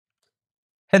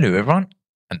Hello everyone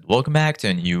and welcome back to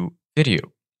a new video.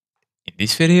 In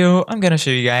this video, I'm gonna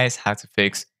show you guys how to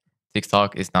fix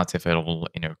TikTok is not available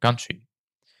in your country.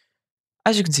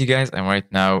 As you can see guys, I'm right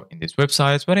now in this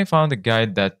website where I found a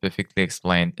guide that perfectly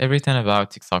explained everything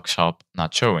about TikTok shop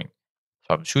not showing,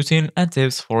 troubleshooting and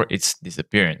tips for its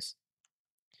disappearance.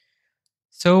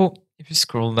 So if you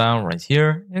scroll down right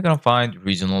here, you're gonna find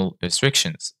regional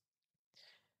restrictions.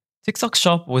 TikTok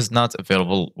shop was not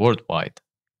available worldwide.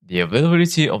 The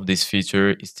availability of this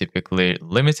feature is typically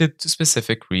limited to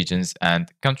specific regions and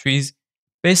countries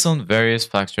based on various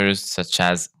factors such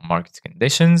as market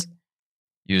conditions,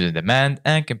 user demand,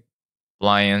 and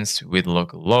compliance with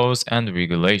local laws and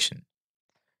regulation.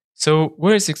 So,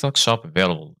 where is TikTok Shop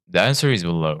available? The answer is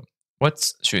below.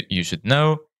 You should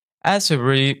know? As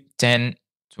February 10,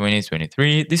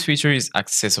 2023, this feature is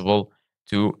accessible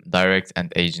to direct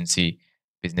and agency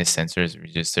business centers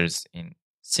registered in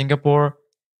Singapore,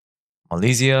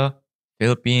 Malaysia,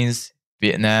 Philippines,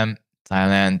 Vietnam,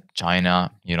 Thailand,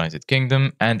 China, United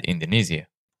Kingdom, and Indonesia,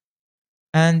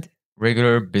 and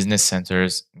regular business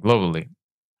centers globally.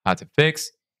 How to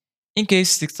fix? In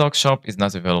case TikTok Shop is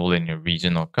not available in your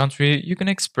region or country, you can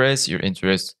express your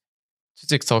interest to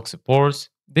TikTok support.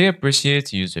 They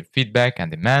appreciate user feedback and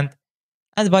demand,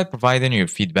 and by providing your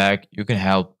feedback, you can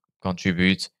help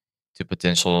contribute to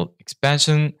potential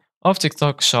expansion of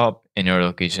TikTok Shop in your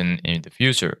location in the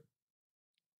future.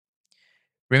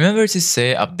 Remember to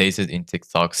stay updated in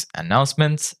TikTok's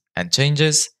announcements and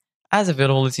changes as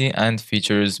availability and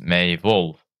features may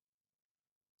evolve.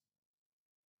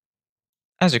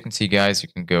 As you can see, guys, you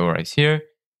can go right here,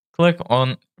 click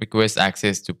on Request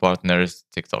Access to Partners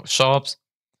TikTok Shops,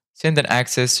 send an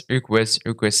access request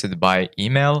requested by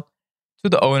email to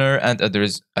the owner and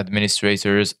others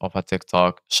administrators of a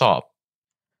TikTok shop.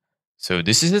 So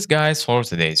this is it, guys, for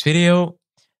today's video.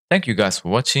 Thank you guys for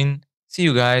watching. See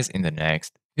you guys in the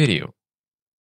next video.